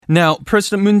Now,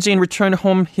 President Moon Jae-in returned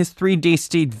home his 3-day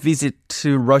state visit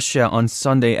to Russia on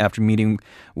Sunday after meeting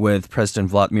with President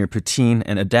Vladimir Putin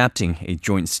and adapting a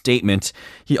joint statement.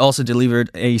 He also delivered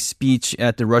a speech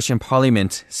at the Russian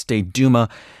Parliament, State Duma,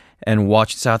 and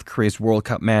watched South Korea's World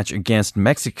Cup match against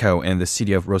Mexico in the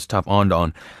city of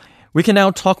Rostov-on-Don. We can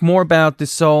now talk more about the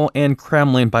Seoul and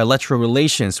Kremlin bilateral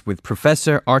relations with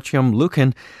Professor Artyom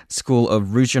Lukin, School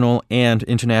of Regional and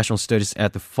International Studies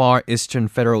at the Far Eastern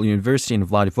Federal University in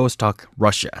Vladivostok,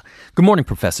 Russia. Good morning,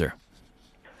 Professor.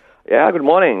 Yeah, good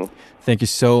morning. Thank you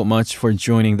so much for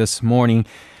joining this morning.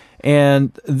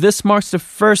 And this marks the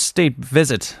first state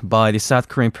visit by the South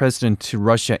Korean president to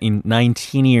Russia in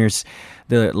 19 years.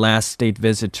 The last state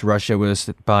visit to Russia was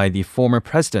by the former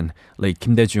president, late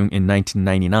Kim Dae-jung, in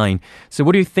 1999. So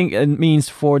what do you think it means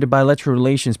for the bilateral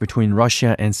relations between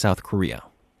Russia and South Korea?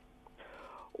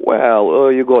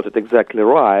 Well, you got it exactly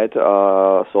right.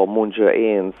 So Moon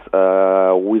Jae-in's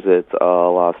visit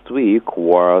last week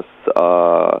was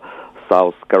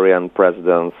South Korean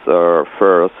president's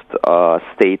first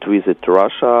state visit to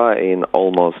Russia in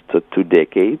almost 2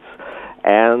 decades.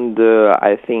 And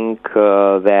I think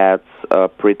that's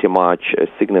pretty much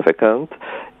significant.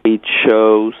 It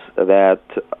shows that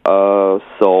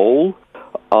Seoul,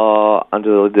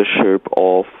 under the leadership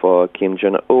of Kim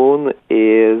Jong-un,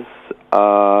 is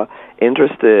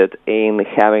interested in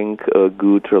having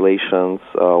good relations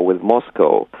with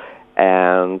Moscow.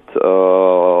 And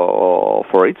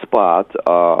for its part,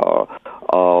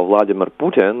 Vladimir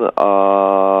Putin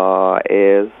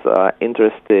is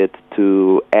interested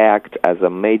to act as a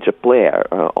major player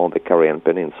on the Korean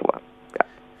peninsula. Yeah.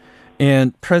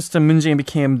 And President Moon Jae-in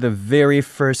became the very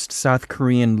first South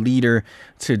Korean leader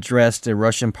to address the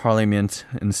Russian parliament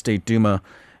and State Duma.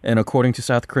 And according to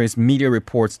South Korea's media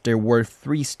reports, there were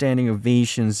 3 standing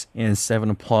ovations and 7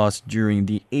 applause during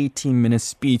the 18-minute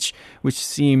speech, which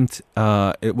seemed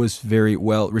it was very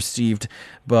well received.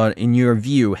 But in your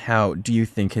view, how do you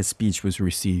think his speech was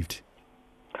received?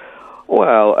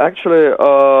 Well, actually,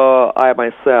 I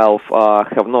myself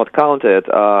have not counted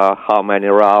how many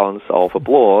rounds of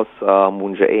applause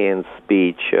Moon Jae-in's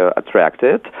speech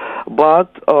attracted, but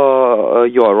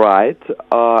you're right.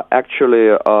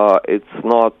 Actually, it's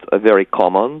not very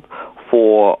common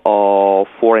for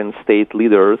foreign state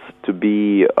leaders to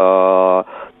be to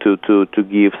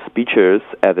give speeches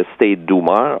at the State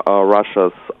Duma,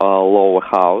 Russia's lower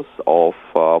house of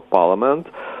parliament.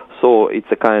 So it's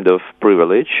a kind of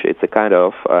privilege, it's a kind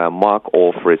of mark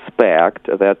of respect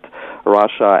that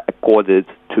Russia accorded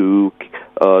to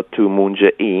Moon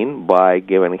Jae-in by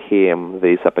giving him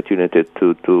this opportunity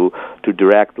to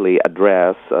directly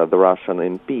address the Russian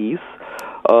MPs.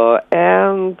 I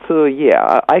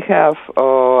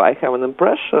have an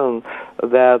impression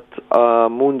that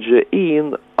Moon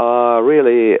Jae-in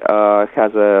really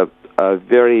has a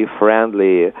very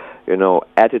friendly,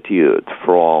 attitude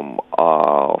from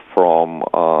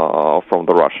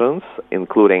the Russians,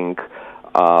 including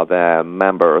the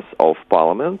members of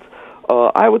parliament.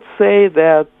 I would say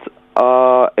that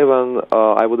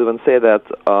I would even say that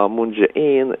Moon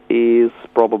Jae-in is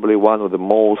probably one of the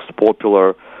most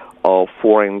popular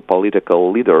foreign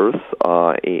political leaders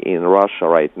in Russia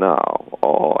right now,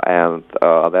 and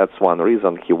that's one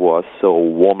reason he was so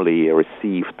warmly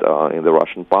received in the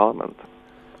Russian parliament.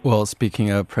 Well,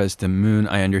 speaking of President Moon,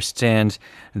 I understand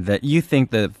that you think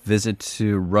the visit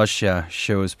to Russia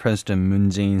shows President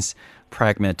Moon Jae-in's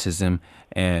pragmatism,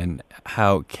 and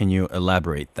how can you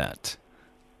elaborate that?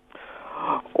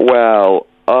 Well,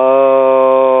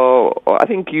 I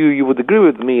think you would agree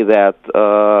with me that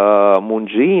Moon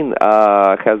Jae-in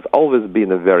has always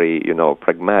been a very,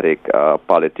 pragmatic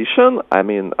politician. I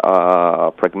mean,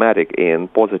 pragmatic in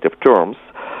positive terms.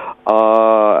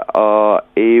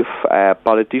 If a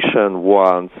politician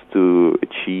wants to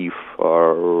achieve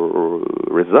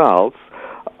results,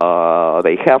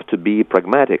 they have to be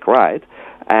pragmatic, right?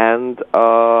 And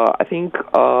I think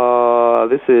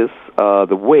this is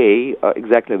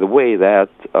exactly the way that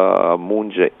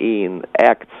Moon Jae-in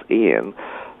acts in.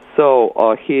 So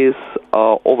his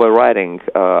overriding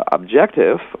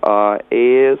objective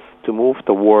is to move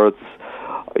towards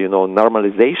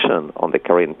normalization on the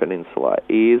Korean peninsula,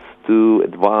 is to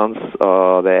advance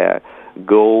the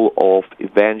goal of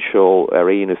eventual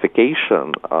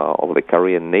reunification of the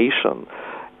Korean nation.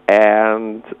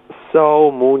 And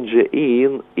so Moon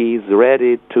Jae-in is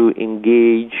ready to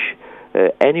engage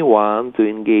anyone, to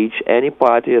engage any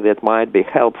party that might be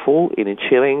helpful in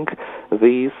achieving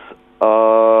this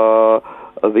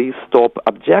top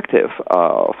objective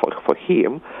for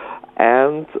him.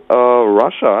 And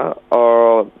Russia's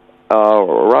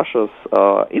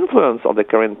influence on the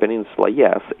Korean peninsula,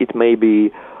 yes, it may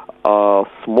be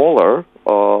smaller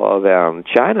than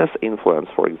China's influence,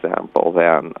 for example,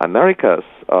 than America's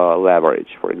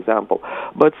leverage, for example.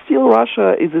 But still,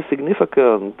 Russia is a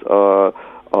significant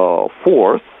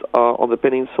force on the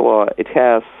peninsula. It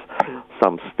has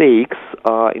some stakes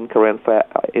in Korean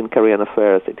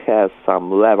affairs. It has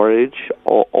some leverage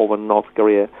over North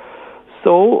Korea.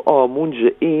 So Moon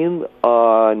Jae-in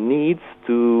needs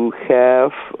to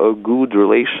have good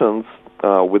relations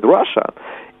with Russia,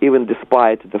 even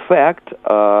despite the fact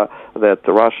that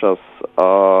Russia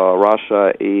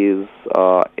is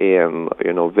in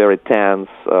very tense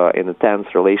in a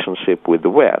tense relationship with the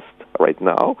West right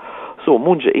now. So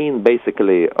Moon Jae-in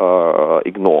basically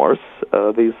ignores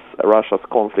this Russia's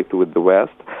conflict with the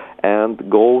West and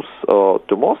goes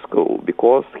to Moscow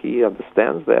because he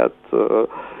understands that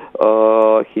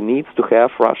he needs to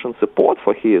have Russian support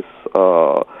for his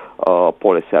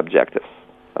policy objectives.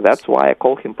 That's why I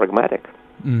call him pragmatic.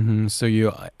 Mm-hmm. So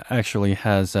you actually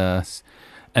has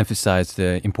emphasized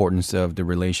the importance of the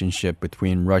relationship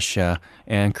between Russia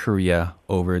and Korea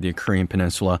over the Korean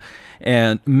Peninsula.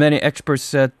 And many experts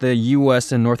said the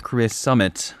U.S. and North Korea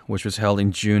summit, which was held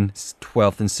in June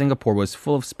 12th in Singapore, was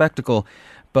full of spectacle,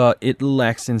 but it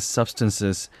lacks in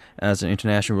substances. As an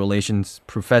international relations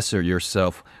professor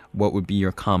yourself, what would be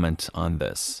your comment on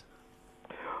this?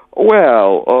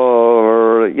 Well,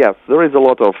 yes, there is a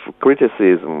lot of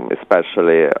criticism,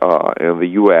 especially in the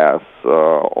U.S.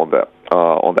 On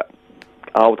the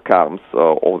outcomes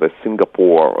of the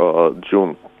Singapore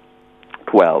June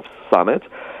 12th summit.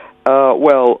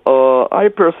 I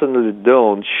personally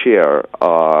don't share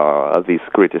this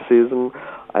criticism.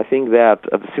 I think that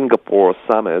the Singapore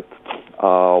summit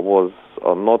was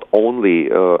not only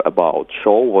about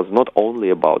show, was not only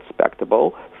about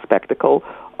spectacle.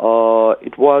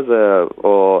 It was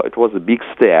a big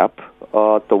step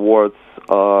towards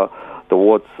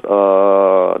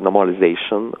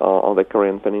normalization on the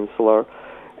Korean Peninsula,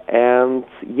 and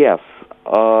yes,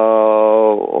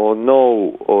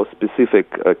 no specific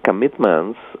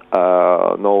commitments,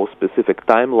 no specific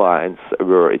timelines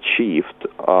were achieved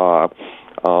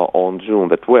on June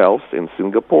the 12th in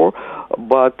Singapore,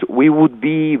 but we would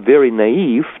be very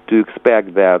naive to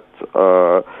expect that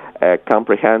a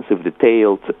comprehensive,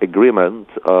 detailed agreement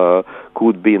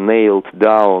could be nailed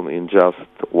down in just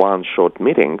one short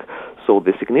meeting. So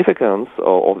the significance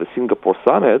of the Singapore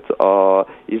summit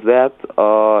is that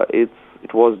it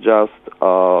was just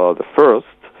the first,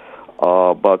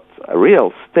 but a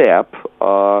real step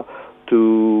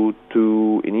to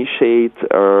initiate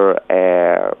a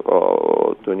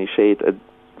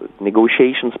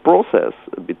negotiations process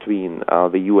between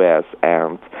the U.S.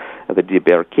 and the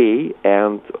DPRK,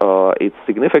 and it's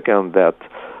significant that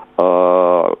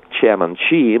Chairman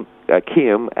Kim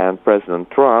and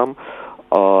President Trump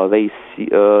they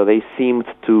seemed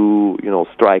to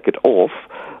strike it off.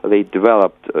 They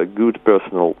developed a good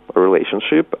personal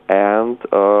relationship, and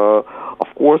of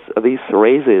course this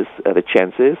raises the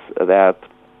chances that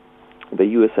the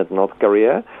U.S. and North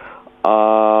Korea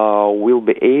will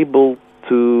be able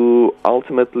to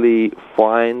ultimately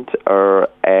find a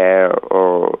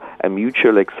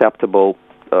mutually acceptable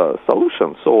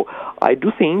solution. So I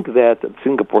do think that the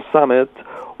Singapore summit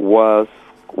was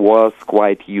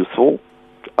quite useful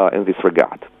in this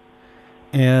regard.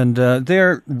 And there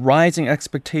are rising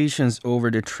expectations over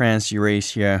the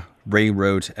Trans-Eurasia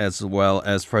Railroad, as well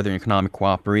as further economic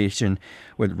cooperation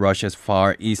with Russia's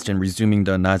Far East and resuming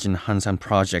the Najin-Hansan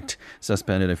project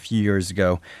suspended a few years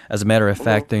ago. As a matter of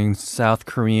fact, the South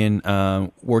Korean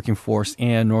working force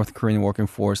and North Korean working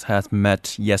force has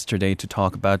met yesterday to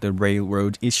talk about the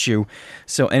railroad issue.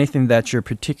 So anything that you're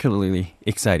particularly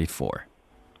excited for?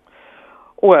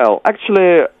 Well,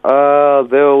 actually,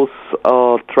 those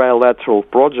trilateral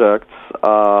projects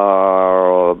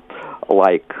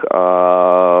like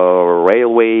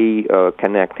railway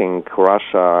connecting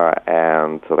Russia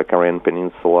and the Korean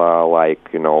Peninsula,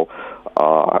 like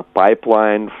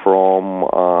pipeline from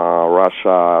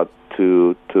Russia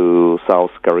to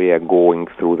South Korea going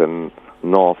through the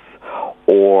north,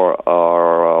 or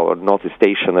Northeast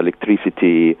Asian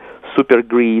electricity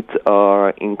supergrid,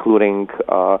 including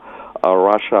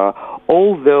Russia.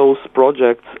 All those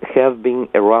projects have been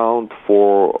around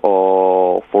for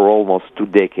almost 2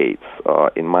 decades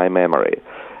in my memory,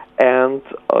 and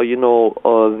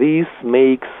this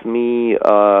makes me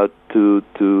to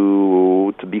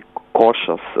be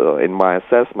cautious in my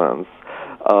assessments.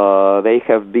 They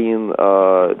have been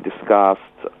discussed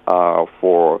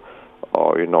for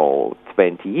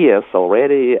 20 years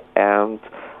already, and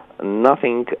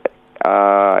nothing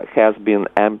has been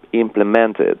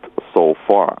implemented so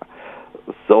far.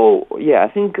 I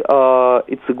think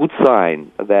it's a good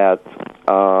sign that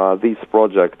these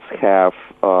projects have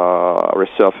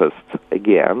resurfaced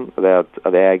again, that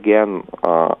they are again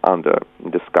under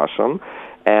discussion.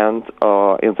 And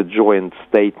in the joint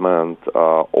statement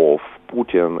of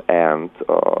Putin and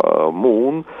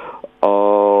Moon,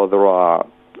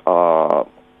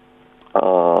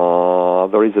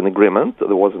 there is an agreement.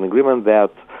 There was an agreement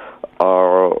that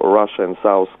Russia and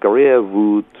South Korea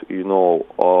would,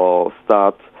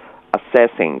 start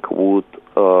assessing, would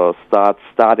start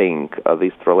studying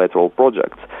these trilateral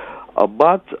projects.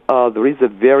 But there is a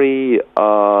very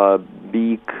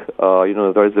big,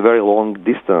 there is a very long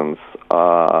distance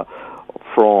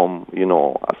from,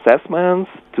 assessments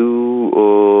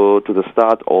to the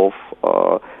start of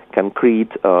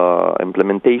concrete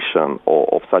implementation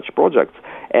of such projects.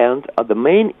 And the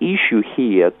main issue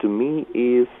here, to me,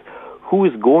 is who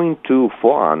is going to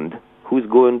fund, who is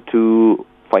going to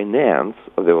finance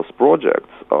those projects.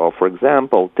 For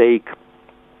example, take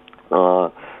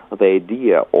the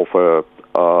idea of a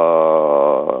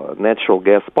natural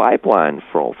gas pipeline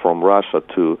from Russia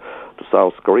to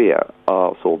South Korea.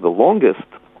 So the longest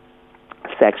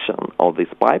section of this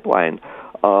pipeline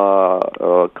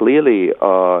clearly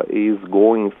is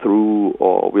going through,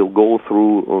 or will go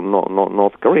through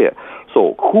North Korea.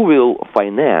 So who will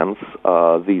finance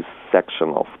this section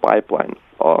of pipeline?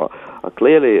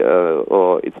 Clearly,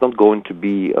 it's not going to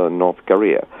be North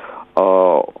Korea.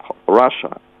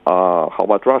 Russia. How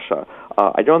about Russia?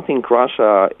 I don't think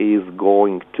Russia is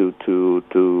going to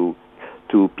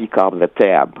pick up the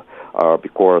tab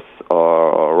because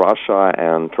Russia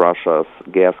and Russia's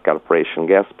gas corporation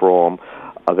Gazprom,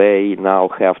 they now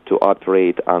have to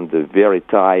operate under very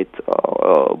tight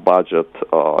budget,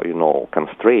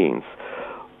 constraints.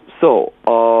 So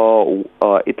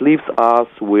it leaves us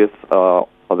with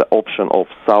the option of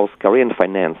South Korean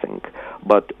financing.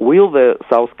 But will the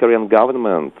South Korean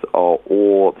government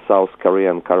or South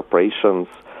Korean corporations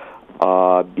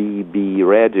be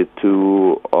ready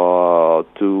to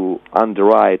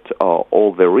underwrite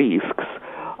all the risks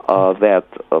that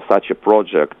such a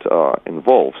project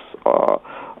involves?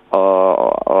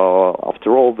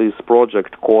 After all, this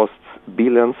project costs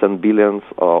billions and billions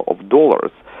of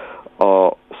dollars.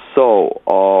 So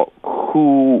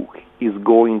who is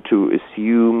going to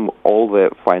assume all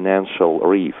the financial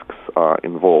risks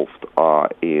involved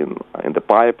in the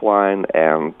pipeline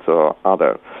and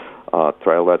other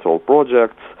trilateral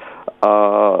projects?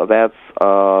 That's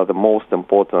the most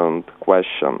important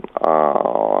question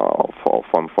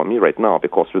for me right now,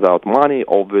 because without money,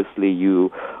 obviously,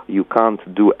 you can't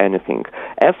do anything.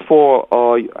 As for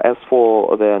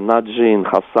the Najin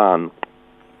Hassan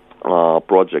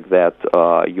project that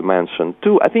you mentioned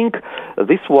too, I think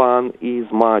this one is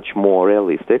much more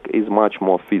realistic, is much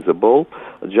more feasible,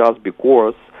 just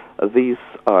because this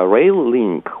rail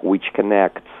link which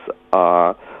connects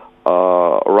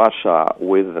Russia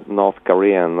with North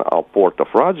Korean port of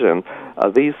Rajan,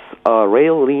 this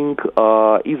rail link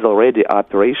is already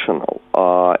operational.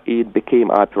 It became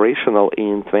operational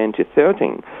in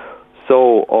 2013.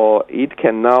 So it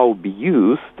can now be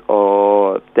used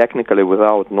technically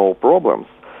without no problems.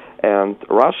 And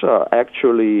Russia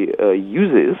actually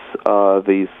uses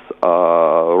this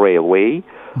railway,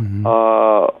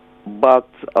 but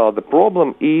the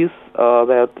problem is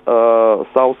that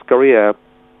South Korea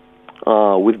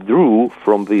withdrew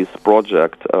from this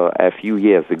project a few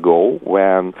years ago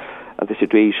when the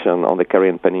situation on the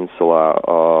Korean Peninsula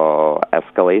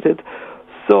escalated.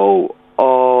 So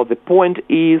the point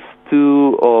is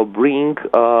to bring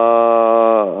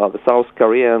the South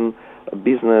Korean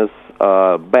business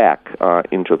back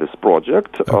into this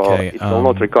project. Okay, it will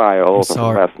not require a lot of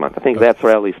investment. I think that's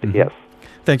realistic, yes.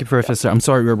 Thank you, Professor. I'm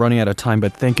sorry we're running out of time,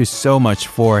 but thank you so much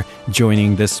for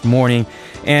joining this morning.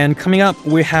 And coming up,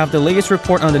 we have the latest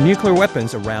report on the nuclear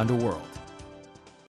weapons around the world.